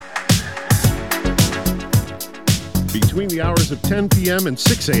Between the hours of 10 p.m. and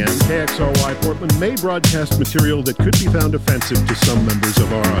 6 a.m., KXRY Portland may broadcast material that could be found offensive to some members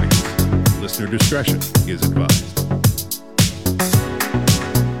of our audience. Listener discretion is advised.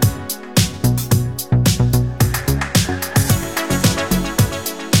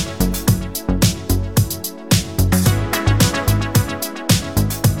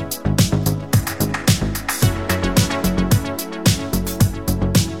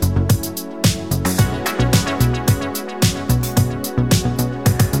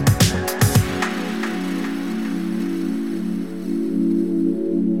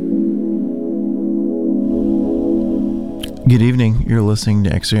 Good evening. You're listening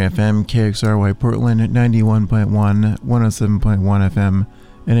to X-Ray FM, KXRY Portland at 91.1, 107.1 FM,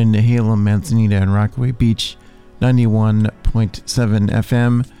 and in Nehalem, Manzanita, and Rockaway Beach, 91.7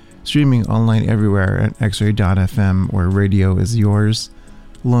 FM, streaming online everywhere at xray.fm, where radio is yours.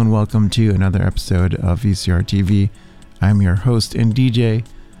 Hello and welcome to another episode of VCR TV. I'm your host and DJ,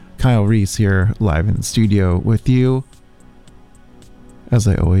 Kyle Reese, here live in the studio with you, as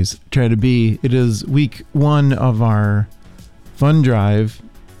I always try to be. It is week one of our fun drive,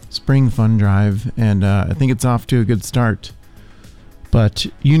 spring fun drive, and I think it's off to a good start. But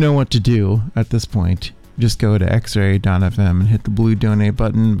you know what to do at this point. Just go to xray.fm and hit the blue donate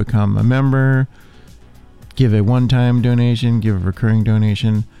button, become a member, give a one-time donation, give a recurring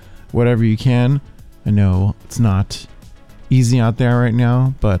donation, whatever you can. I know it's not easy out there right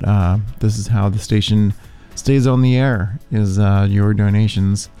now, but this is how the station stays on the air, is your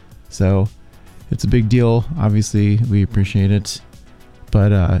donations. So it's a big deal. Obviously, we appreciate it.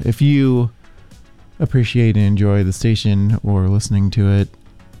 But if you appreciate and enjoy the station or listening to it,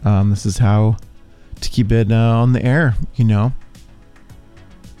 this is how to keep it on the air, you know.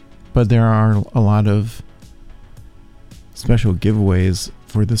 But there are a lot of special giveaways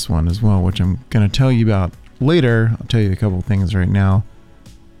for this one as well, which I'm going to tell you about later. I'll tell you a couple things right now.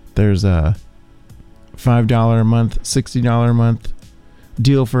 There's a $5 a month, $60 a month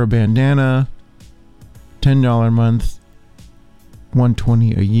deal for a bandana, $10 a month,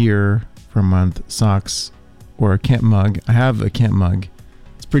 $120 a year for a month socks, or a camp mug. I have a camp mug.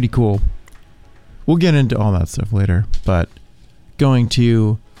 It's pretty cool. We'll get into all that stuff later, but going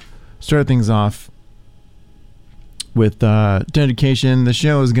to start things off with dedication. The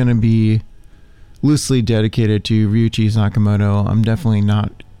show is going to be loosely dedicated to Ryuichi Sakamoto. I'm definitely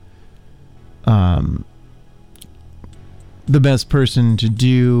not the best person to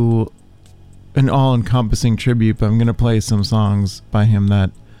do an all-encompassing tribute, but I'm going to play some songs by him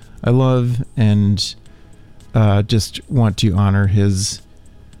that I love and just want to honor his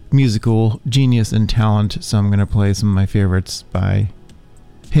musical genius and talent. So I'm going to play some of my favorites by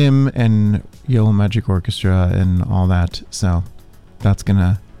him and Yellow Magic Orchestra and all that. So that's going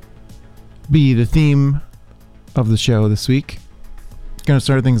to be the theme of the show this week. Going to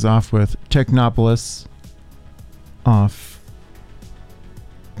start things off with Technopolis off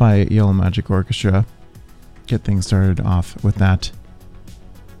by Yellow Magic Orchestra. Get things started off with that.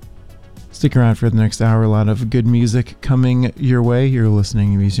 Stick around for the next hour. A lot of good music coming your way. You're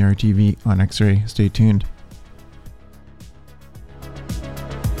listening to VCR TV on X-Ray. Stay tuned.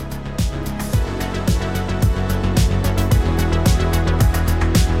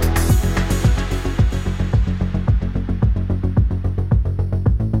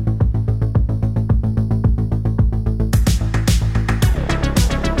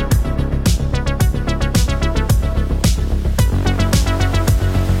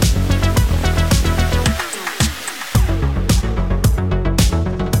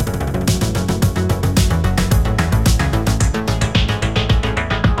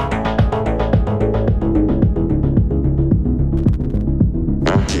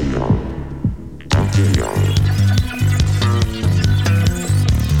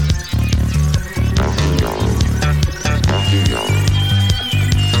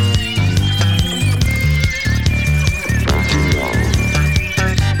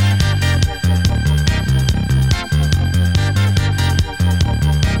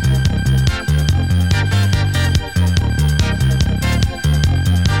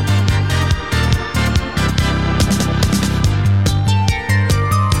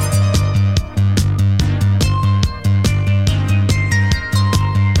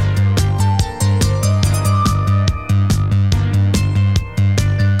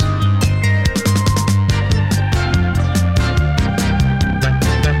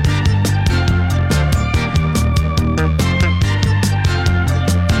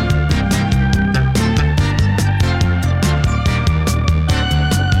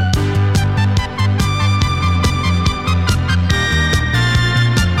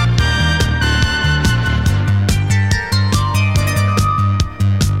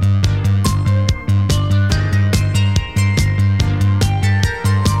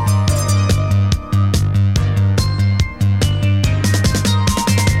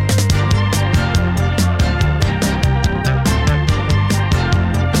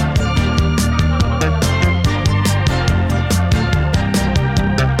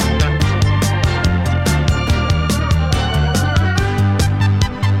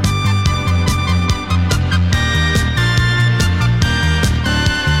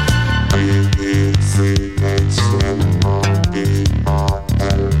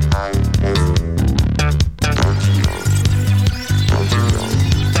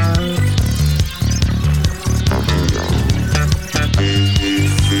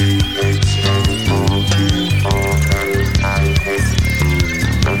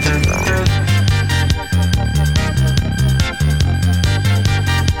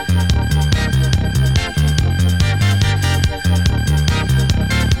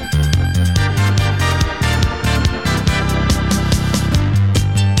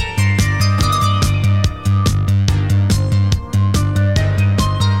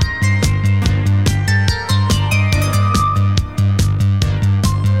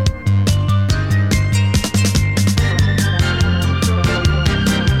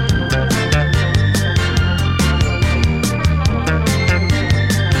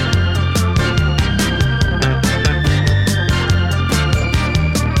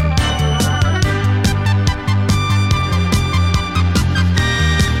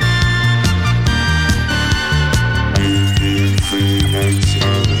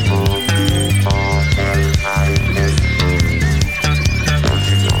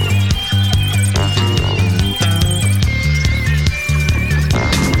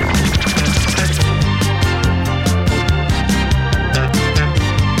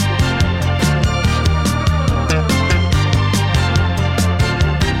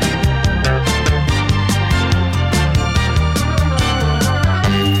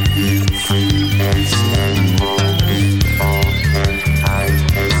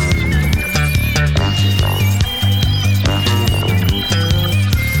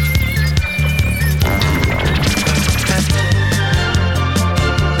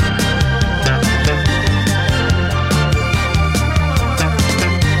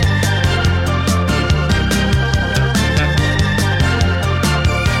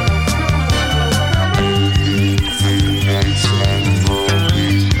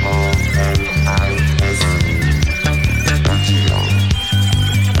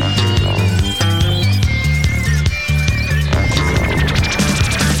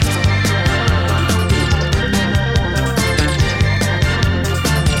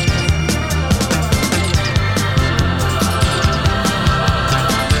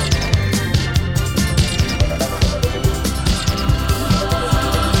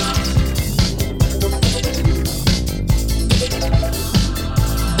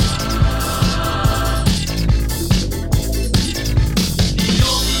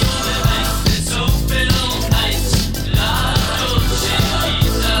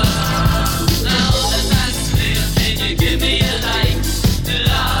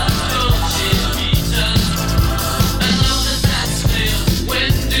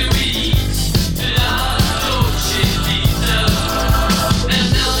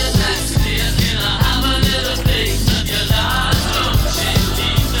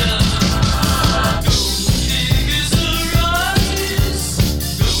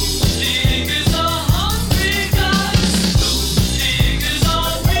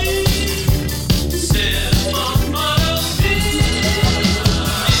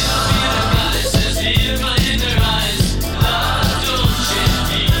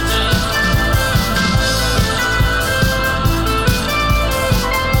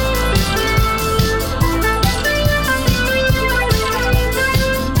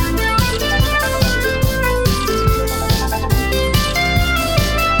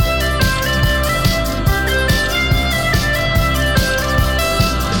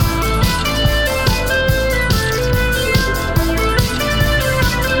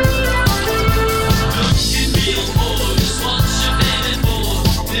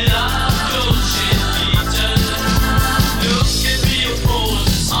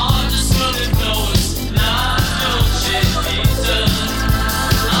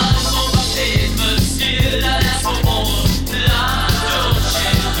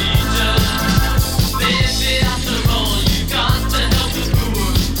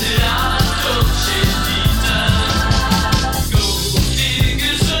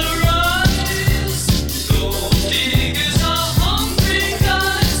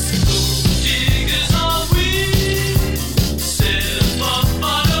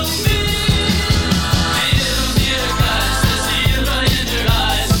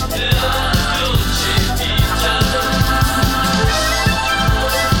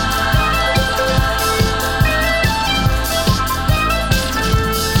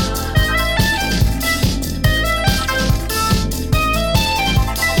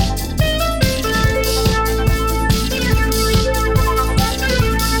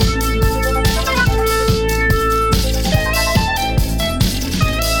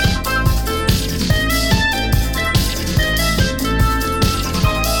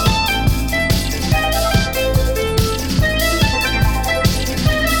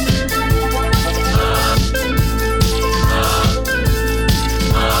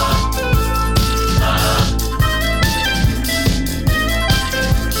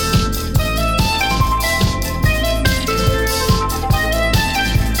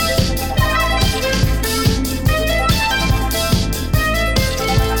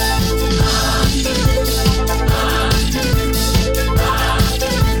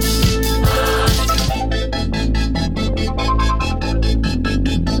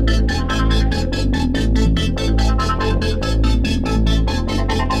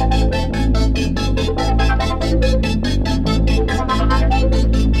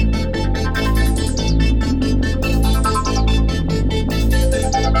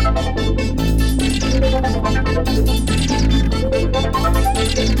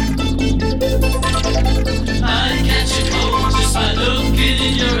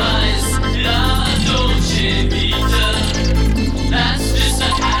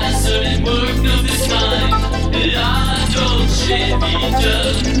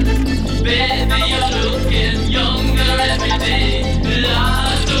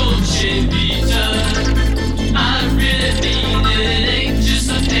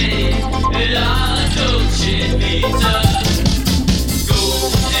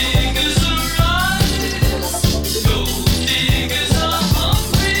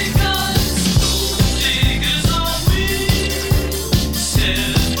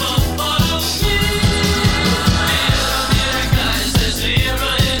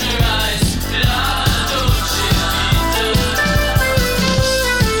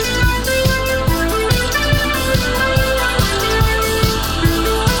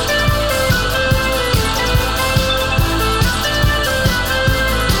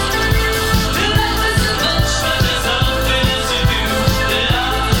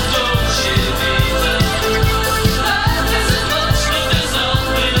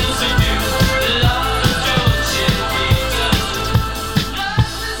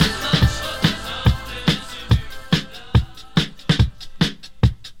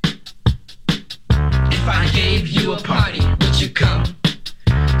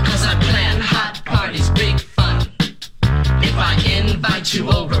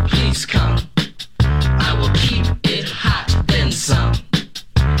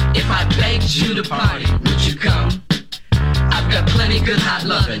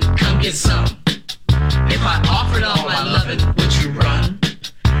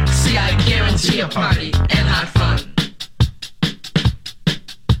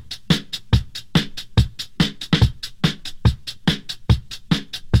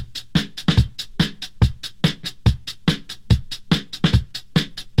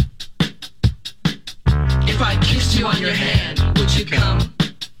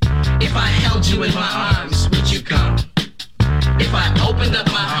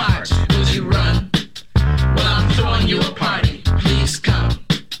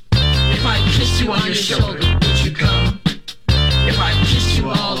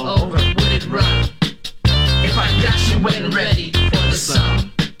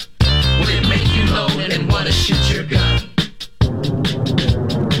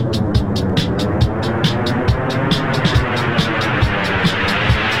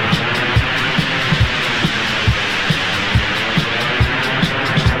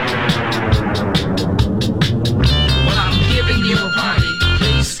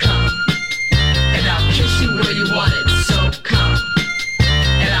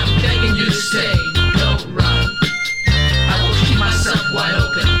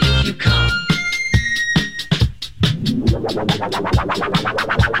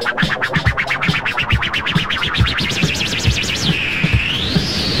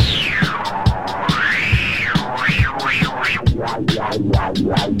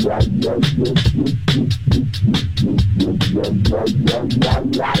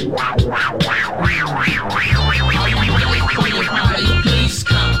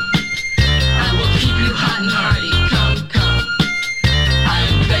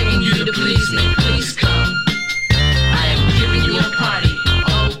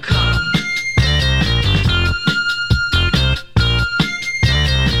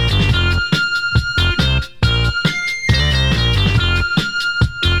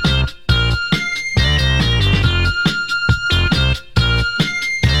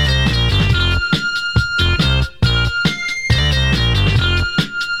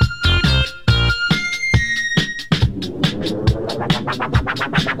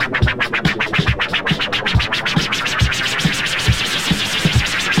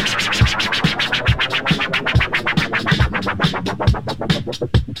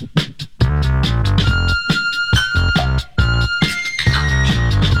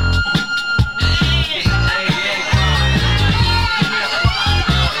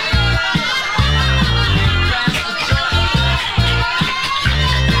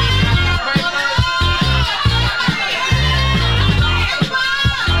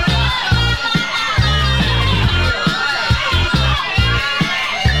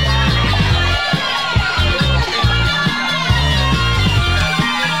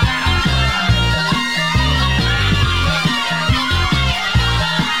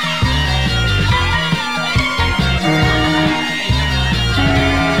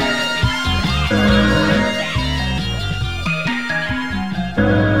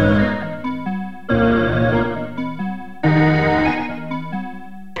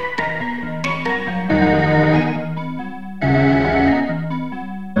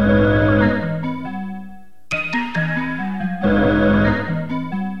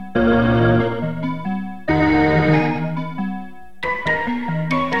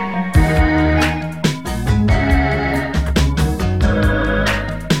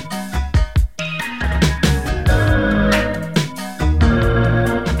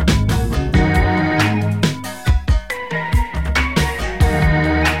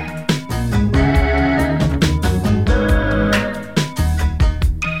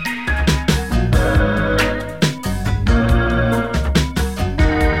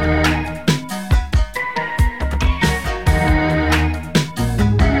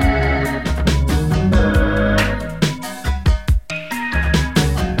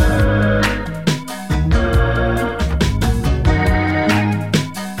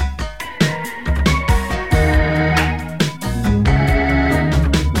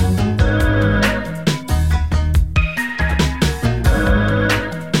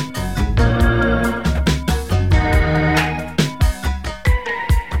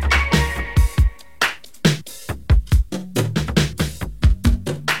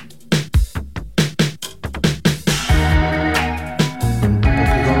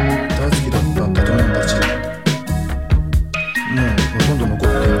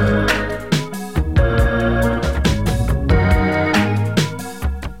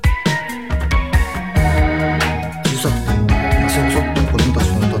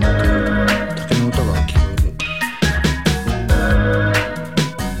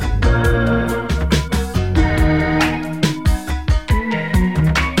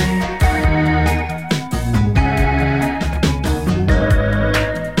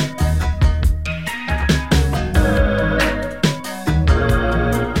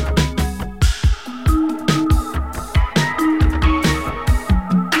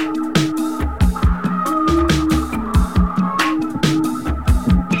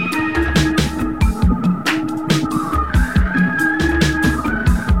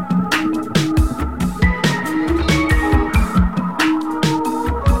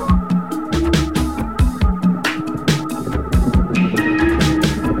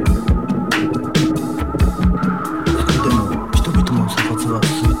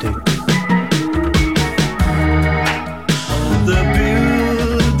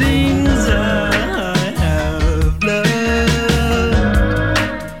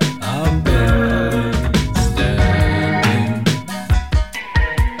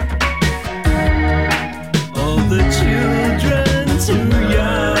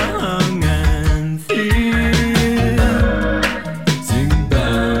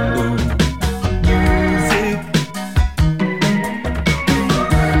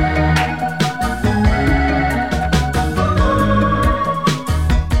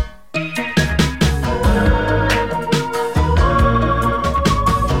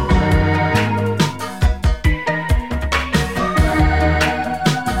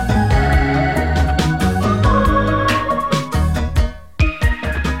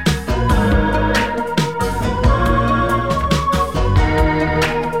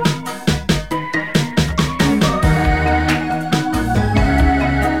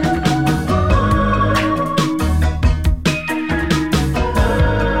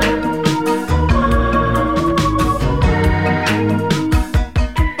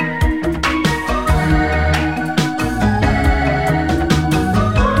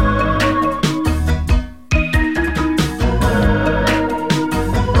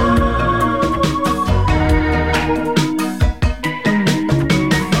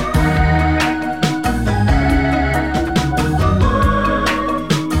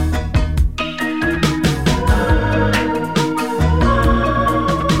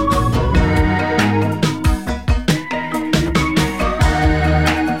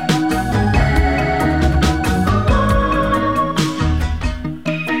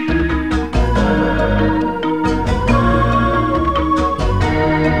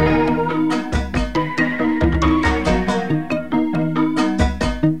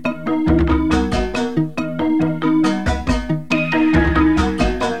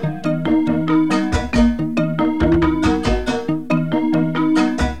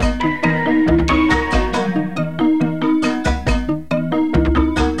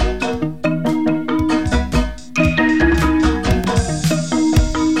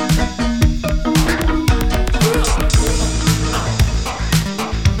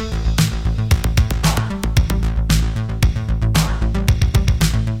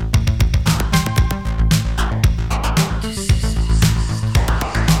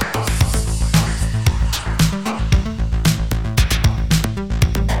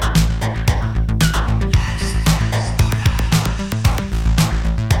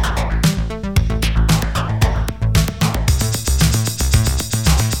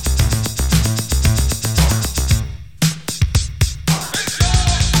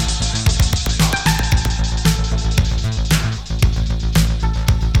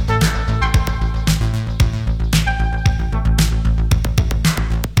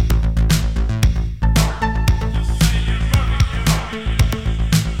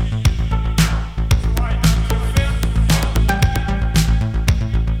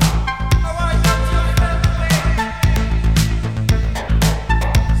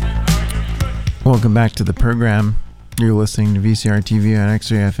 Welcome back to the program. You're listening to VCR TV on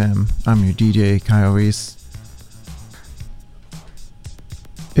X-Ray FM. I'm your DJ, Kyle Reese.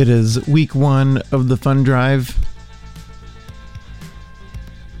 It is week 1 of the fund drive.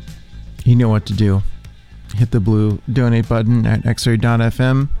 You know what to do. Hit the blue donate button at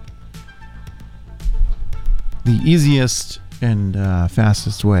xray.fm. The easiest and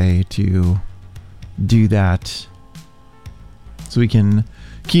fastest way to do that, so we can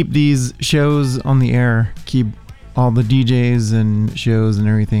keep these shows on the air, keep all the DJs and shows and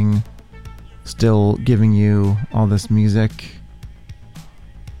everything still giving you all this music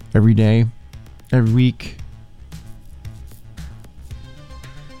every day, every week.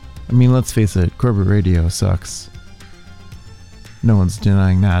 I mean, let's face it, corporate radio sucks. No one's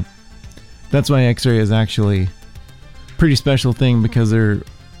denying that. That's why X-Ray is actually a pretty special thing, because there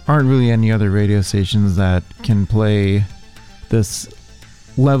aren't really any other radio stations that can play this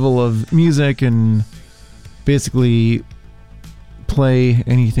level of music and basically play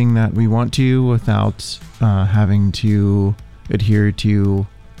anything that we want to without having to adhere to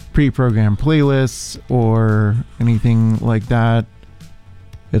pre-programmed playlists or anything like that.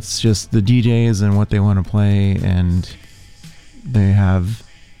 It's just the DJs and what they want to play, and they have,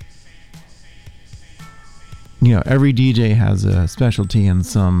 you know, every DJ has a specialty in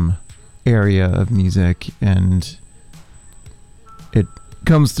some area of music, and it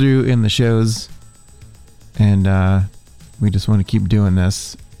comes through in the shows. And we just want to keep doing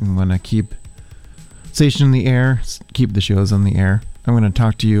this. We want to keep station in the air, keep the shows on the air. I'm going to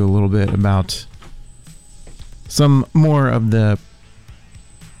talk to you a little bit about some more of the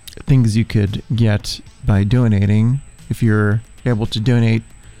things you could get by donating. If you're able to donate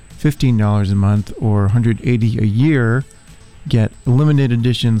 $15 a month or $180 a year, get a limited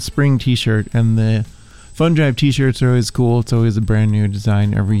edition spring t-shirt. And the Fund Drive t-shirts are always cool. It's always a brand new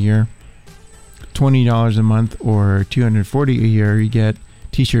design every year. $20 a month or $240 a year, you get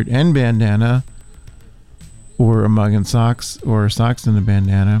t-shirt and bandana, or a mug and socks, or socks and a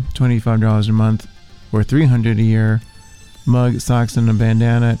bandana. $25 a month or $300 a year, mug, socks and a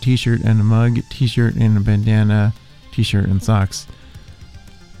bandana, t-shirt and a mug, t-shirt and a bandana, t-shirt and socks.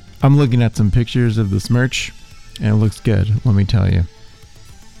 I'm looking at some pictures of this merch, and it looks good, let me tell you.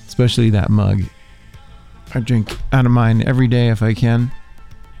 Especially that mug. I drink out of mine every day if I can.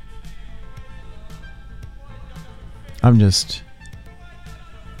 I'm just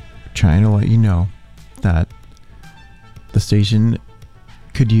trying to let you know that the station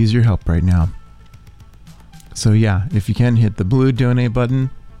could use your help right now. So yeah, if you can hit the blue donate button,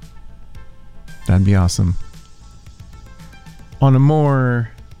 that'd be awesome. On a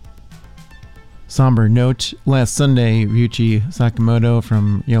more somber note, last Sunday, Ryuichi Sakamoto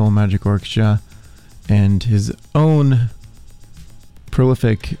from Yellow Magic Orchestra and his own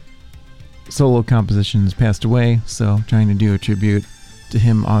prolific solo compositions passed away, so trying to do a tribute to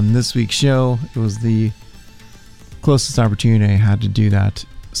him on this week's show. It was the closest opportunity I had to do that.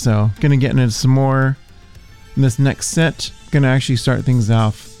 So gonna get into some more in this next set. Gonna actually start things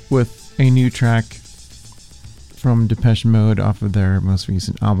off with a new track from Depeche Mode off of their most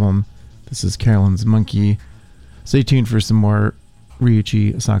recent album. This is Carolyn's Monkey. Stay tuned for some more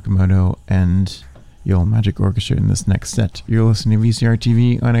Ryuichi Sakamoto and Yellow Magic Orchestra in this next set. You're listening to VCR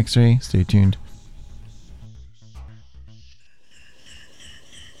TV on X-Ray. Stay tuned.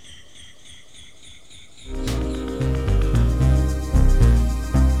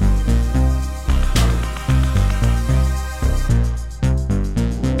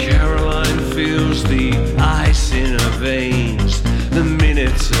 Caroline feels the ice in her veins, the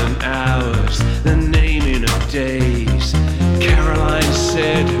minutes and hours, the naming of days. Caroline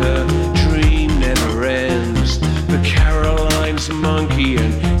said her dream never ends, but Caroline's monkey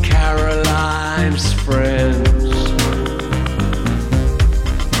and Caroline's friends.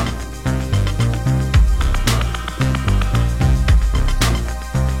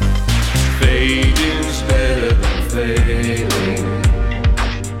 Fading's better than failing.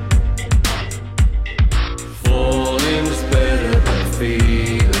 Falling's better than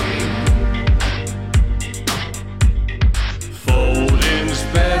feeling. Folding's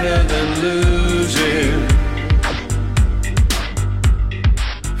better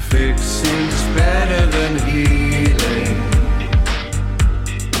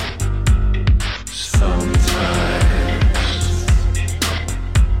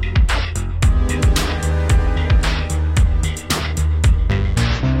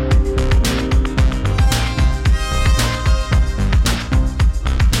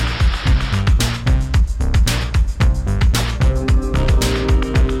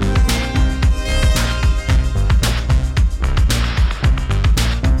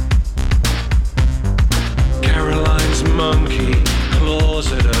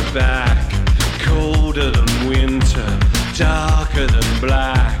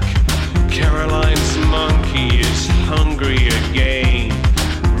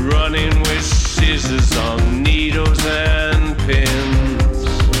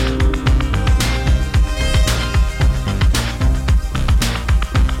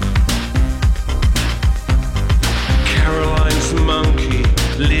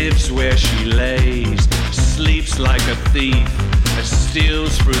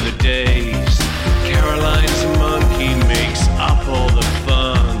through the days. Caroline's monkey makes up all the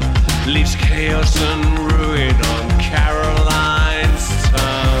fun, leaves chaos and ruin on Caroline's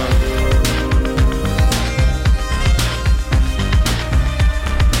tongue.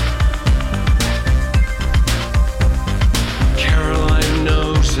 Caroline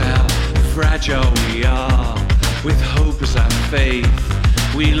knows how fragile we are. With hope as our faith,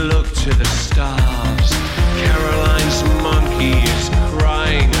 we look to the stars. Caroline's monkey is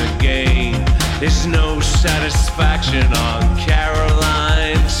crying again. There's no satisfaction on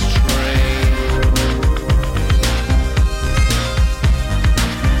Caroline's train.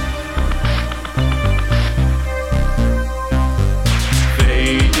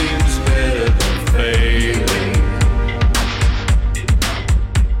 Fading's better than failing.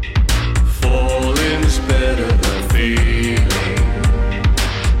 Falling's better than feeling.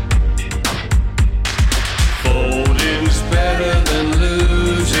 Folding's better than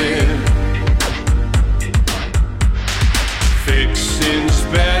losing.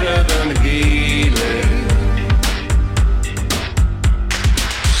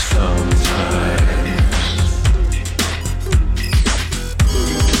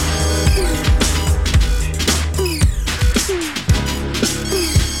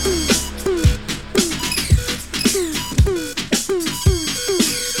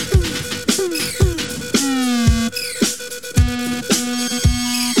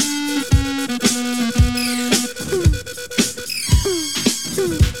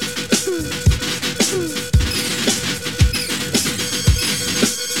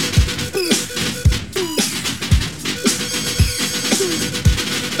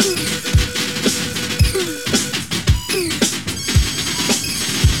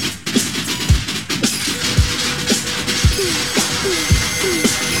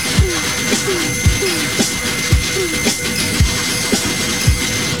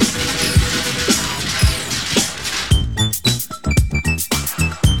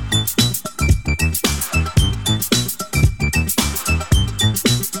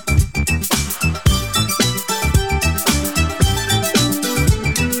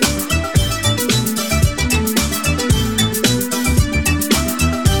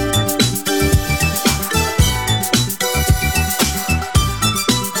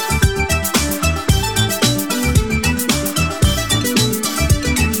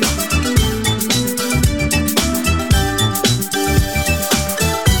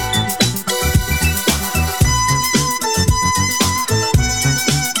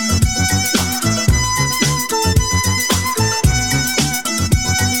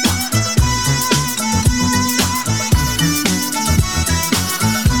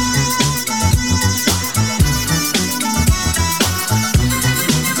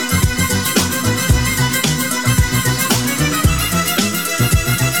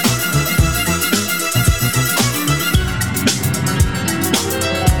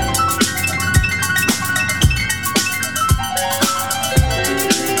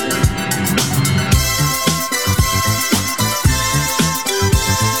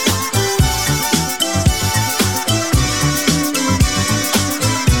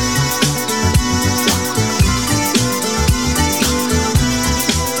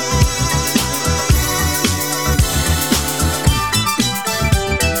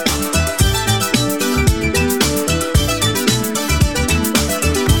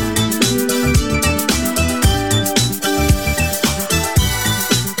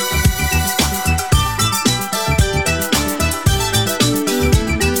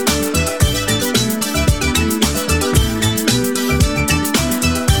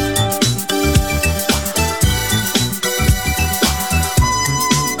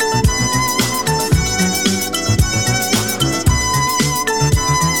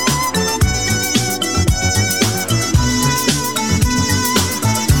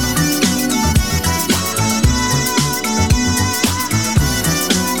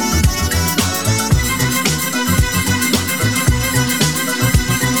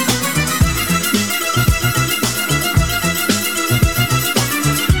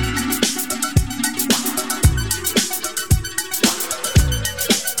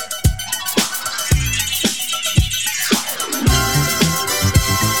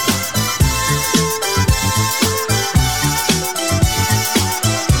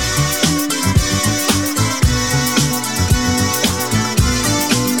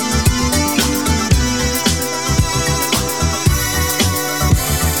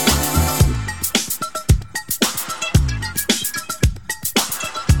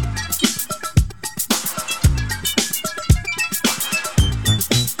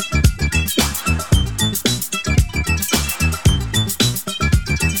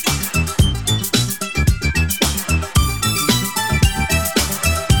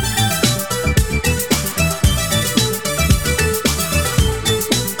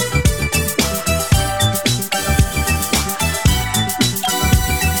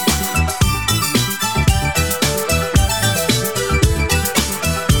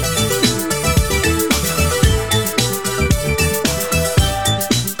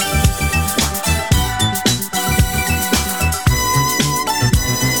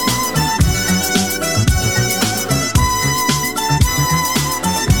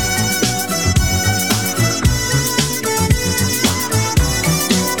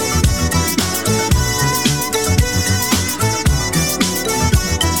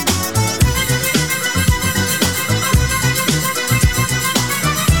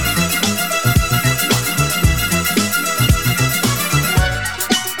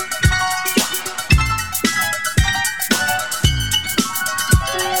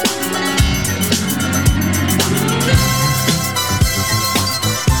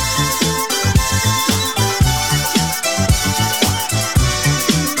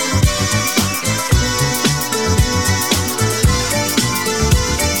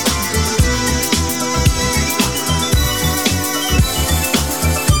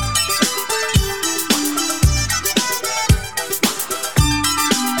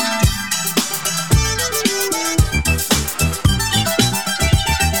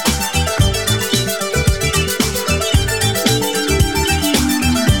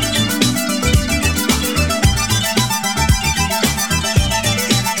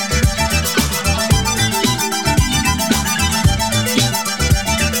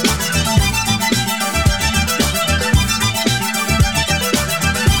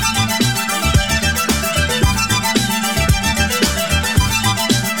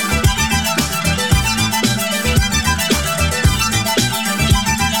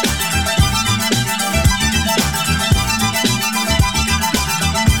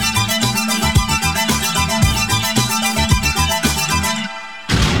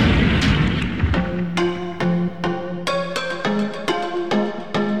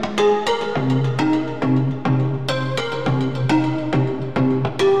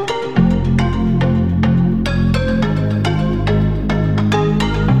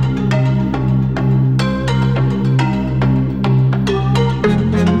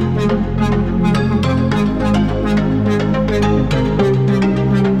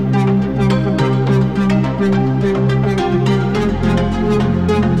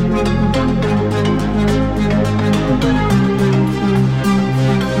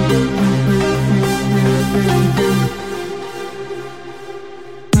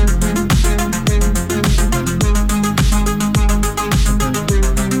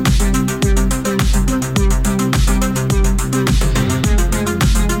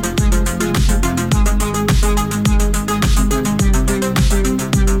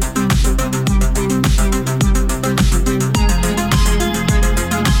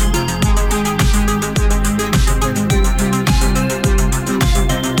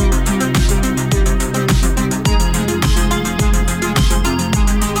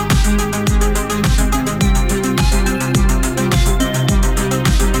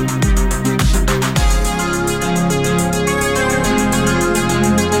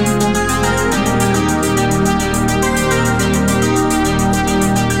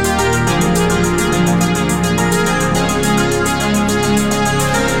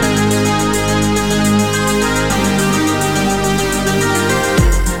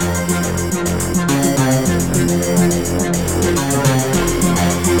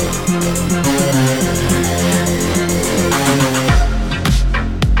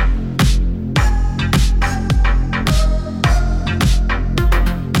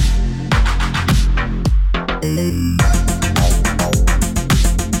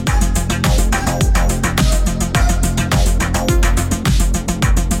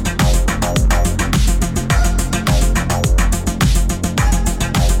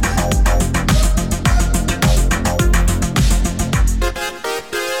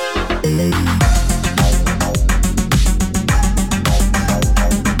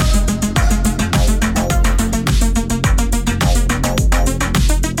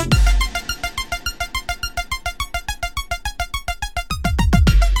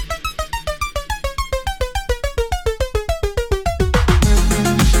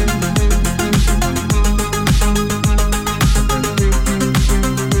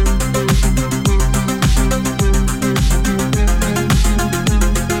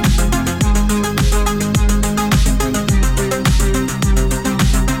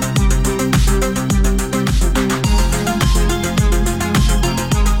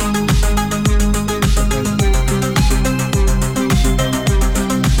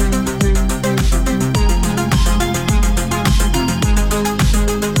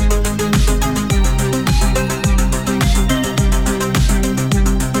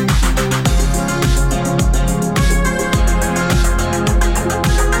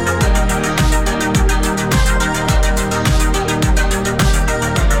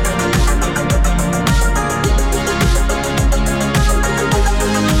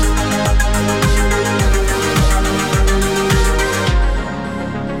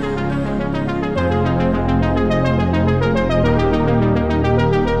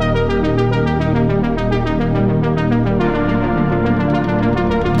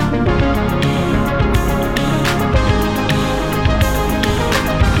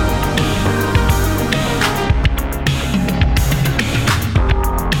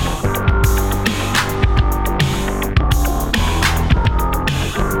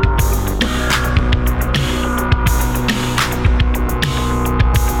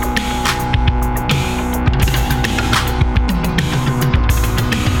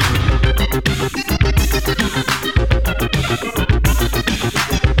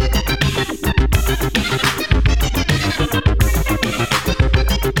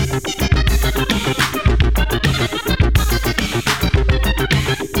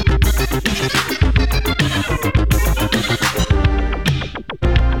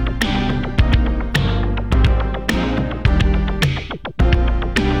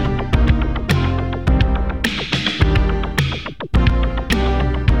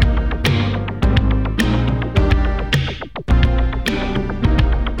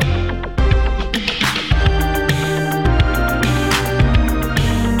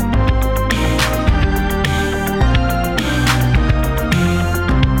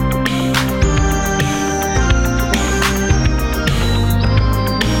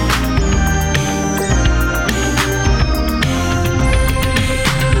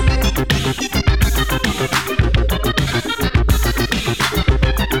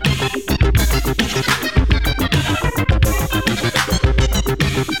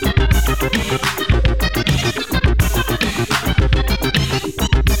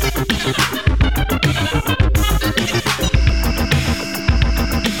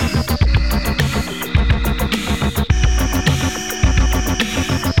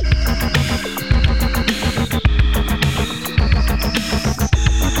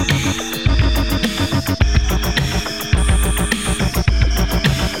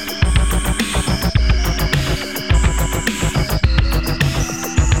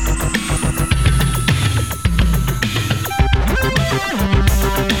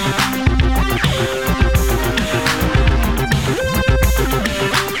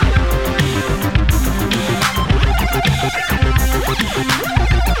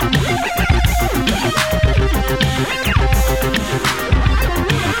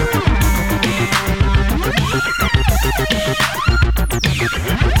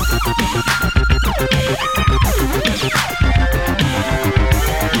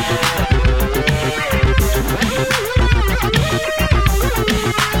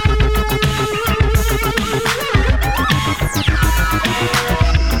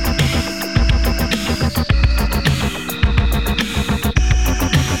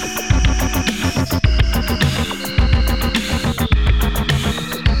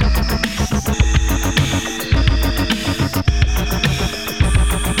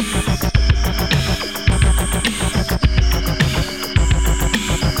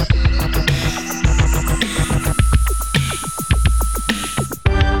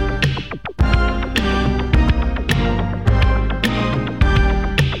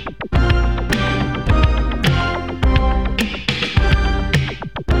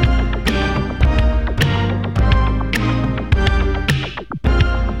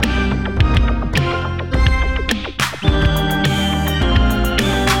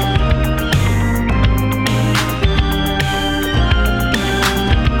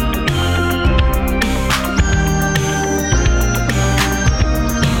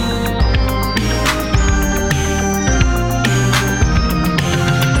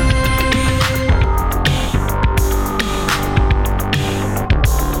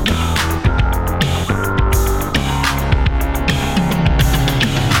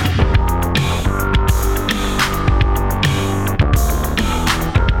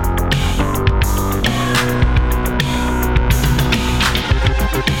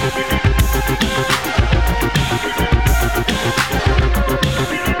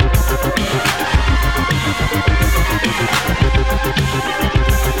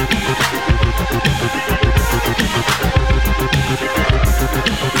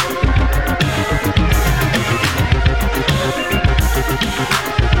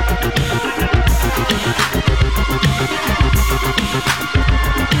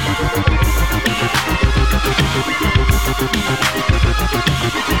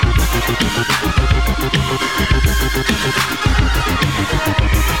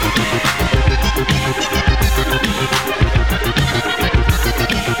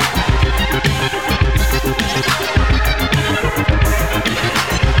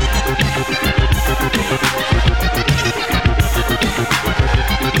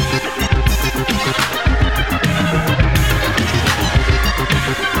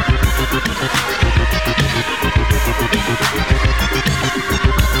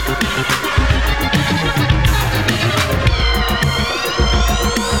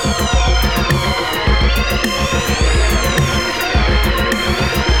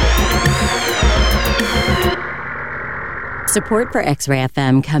 Support for X-Ray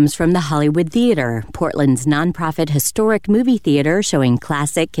FM comes from the Hollywood Theater, Portland's nonprofit historic movie theater showing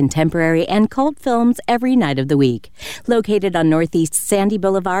classic, contemporary, and cult films every night of the week. Located on Northeast Sandy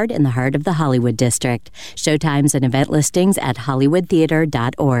Boulevard in the heart of the Hollywood District. Showtimes and event listings at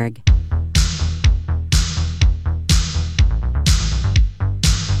hollywoodtheater.org.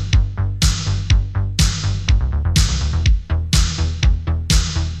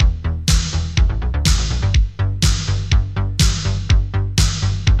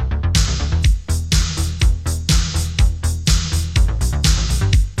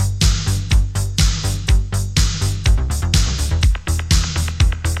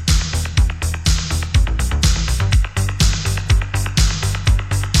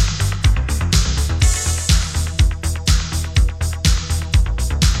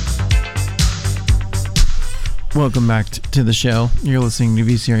 Welcome back to the show. You're listening to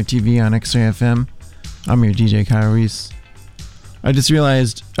VCR TV on X-Ray FM. I'm your DJ Kyle Reese. I just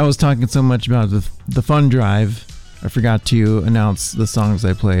realized I was talking so much about the fun drive, I forgot to announce the songs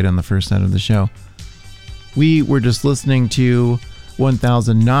I played on the first set of the show. We were just listening to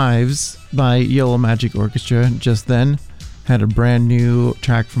 1000 Knives by Yellow Magic Orchestra just then. Had a brand new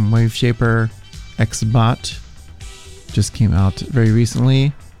track from Waveshaper, X-Bot. Just came out very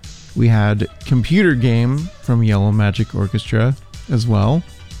recently. We had Computer Game from Yellow Magic Orchestra as well.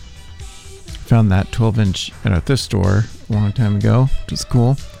 Found that 12-inch at a thrift store a long time ago, which is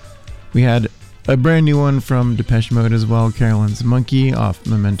cool. We had a brand new one from Depeche Mode as well, Caroline's Monkey off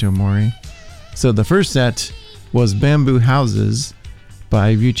Memento Mori. So the first set was Bamboo Houses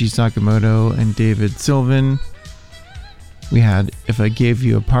by Ryuichi Sakamoto and David Sylvan. We had If I Gave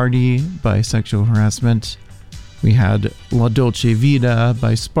You a Party by Sexual Harassment. We had La Dolce Vita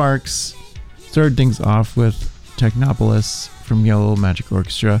by Sparks. Started things off with Technopolis from Yellow Magic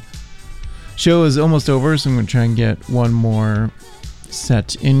Orchestra. Show is almost over, so I'm going to try and get one more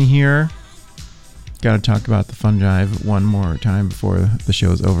set in here. Got to talk about the fun drive one more time before the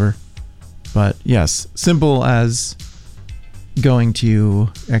show is over. But yes, simple as going to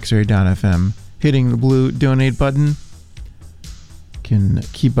xray.fm, hitting the blue donate button can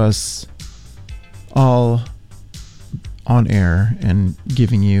keep us all on air and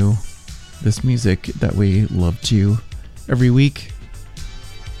giving you this music that we love to every week.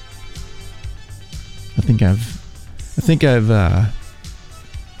 I think I've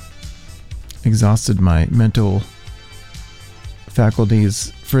exhausted my mental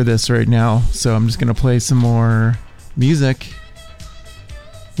faculties for this right now, so I'm just gonna play some more music.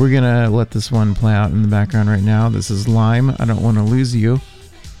 We're gonna let this one play out in the background right now. This is Lime, I Don't Want to Lose You.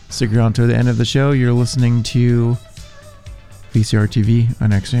 Stick around to the end of the show. You're listening to VCR TV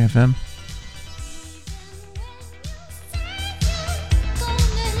on X-Ray FM.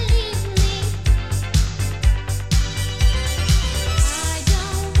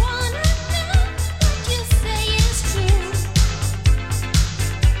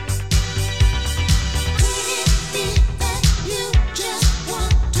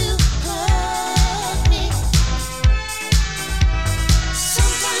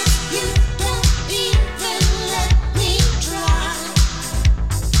 Sometimes you don't even let me try.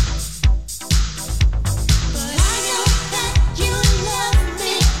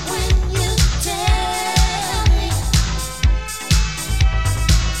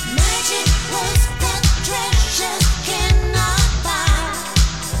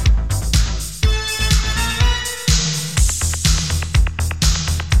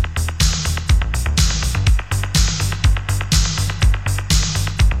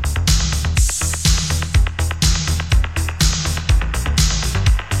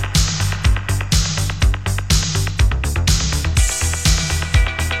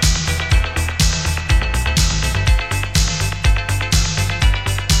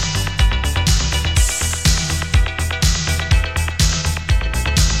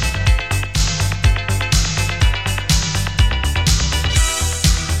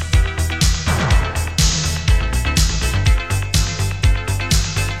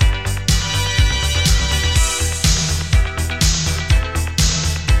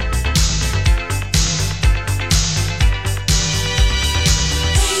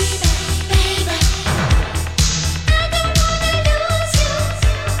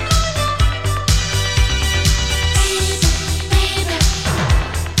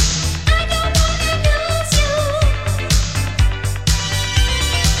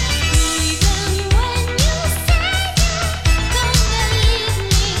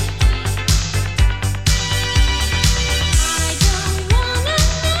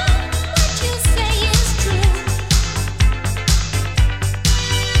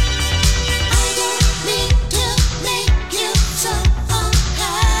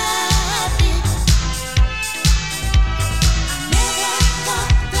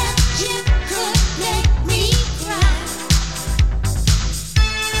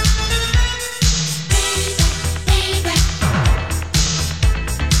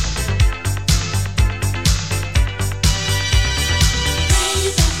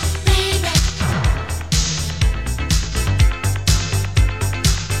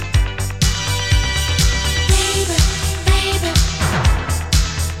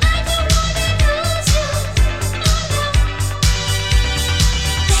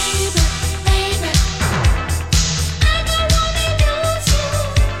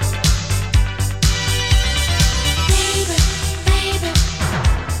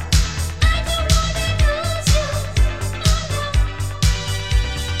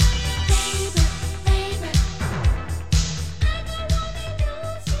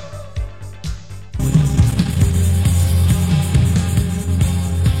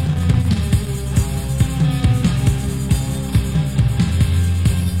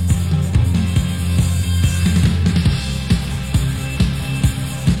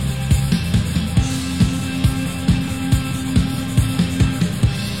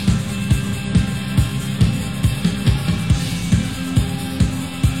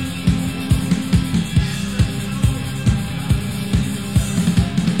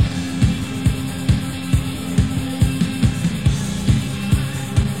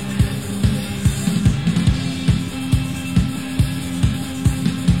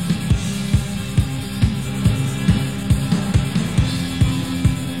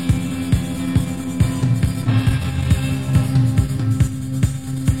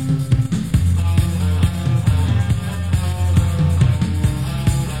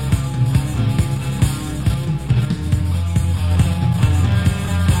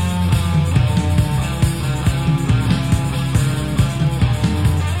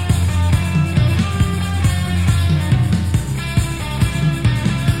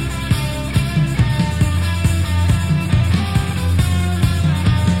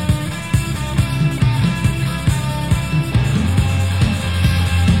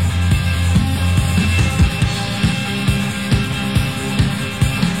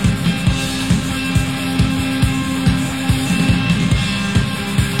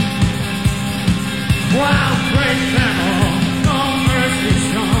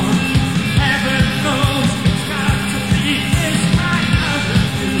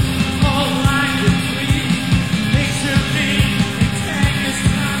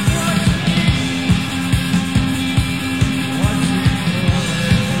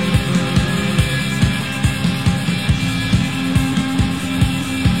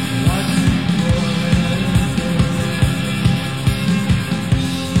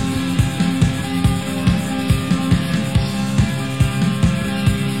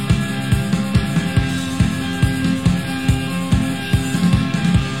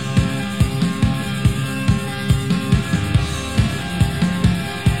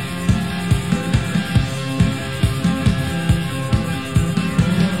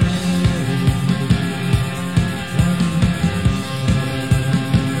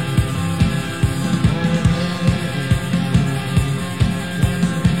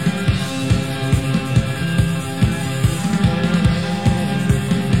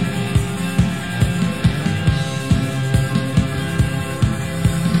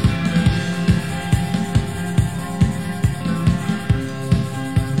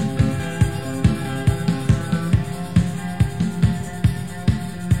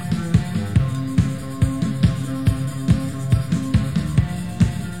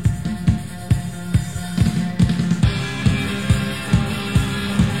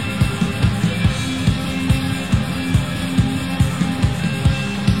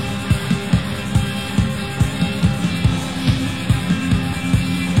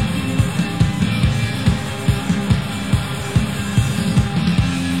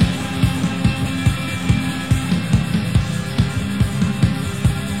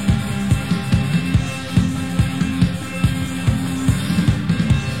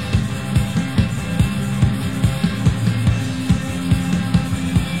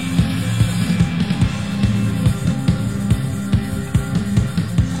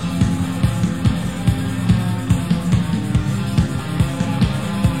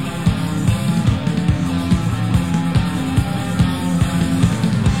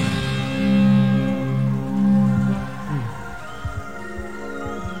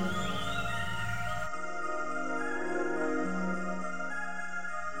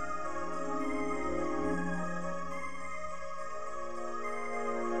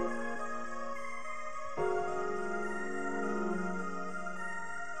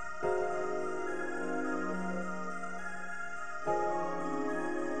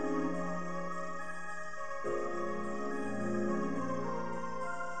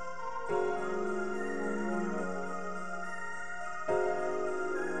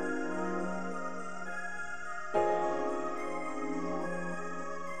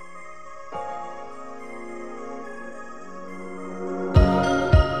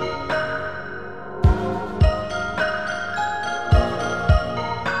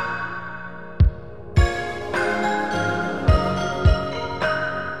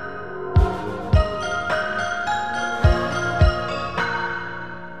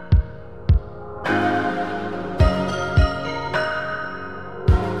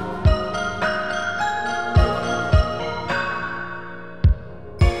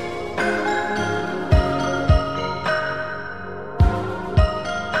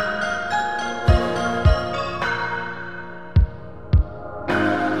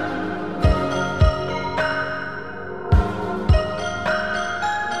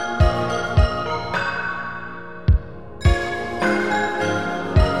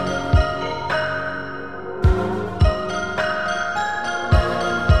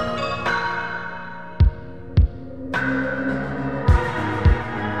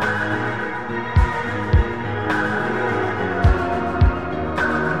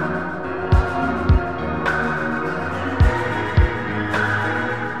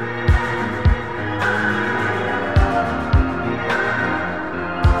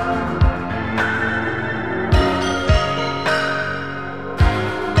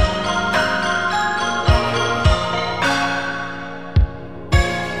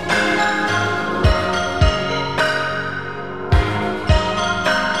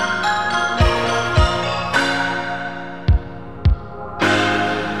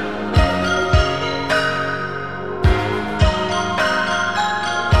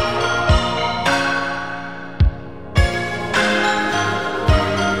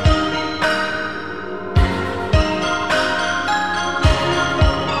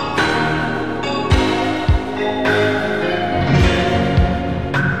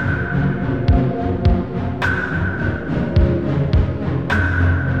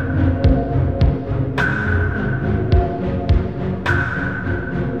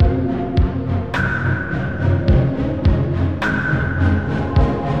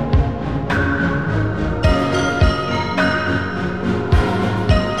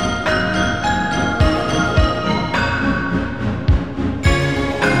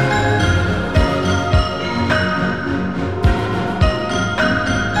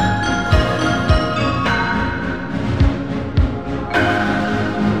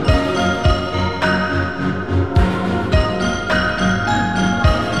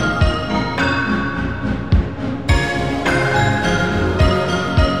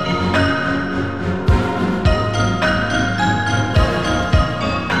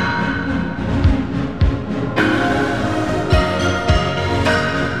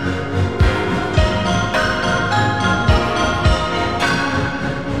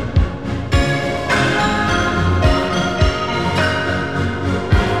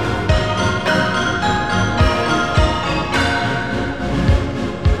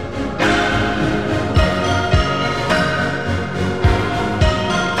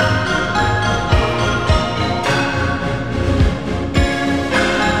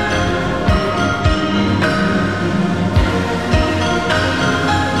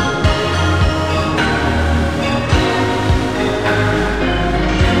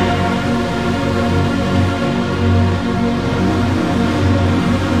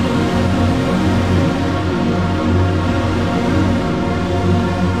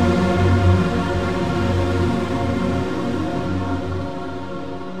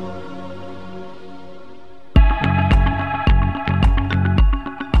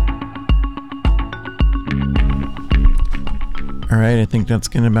 Alright, I think that's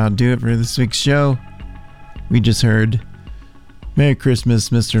going to about do it for this week's show. We just heard Merry Christmas,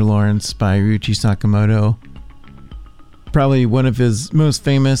 Mr. Lawrence by Ryuichi Sakamoto. Probably one of his most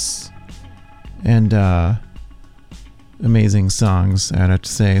famous and amazing songs, I'd have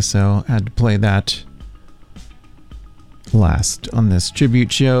to say. So I had to play that last on this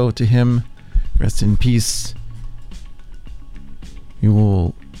tribute show to him. Rest in peace. He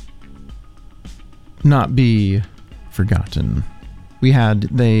will not be forgotten. We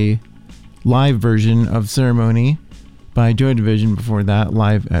had the live version of Ceremony by Joy Division before that,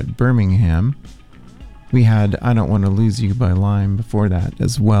 live at Birmingham. We had I Don't Want to Lose You by Lime before that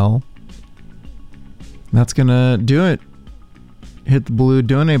as well. That's gonna do it. Hit the blue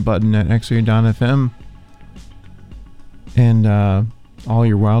donate button at xray.fm and all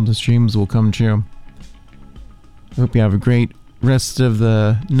your wildest dreams will come true. Hope you have a great rest of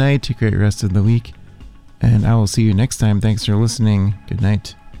the night, a great rest of the week, and I will see you next time. Thanks for listening. Good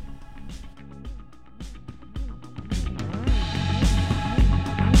night.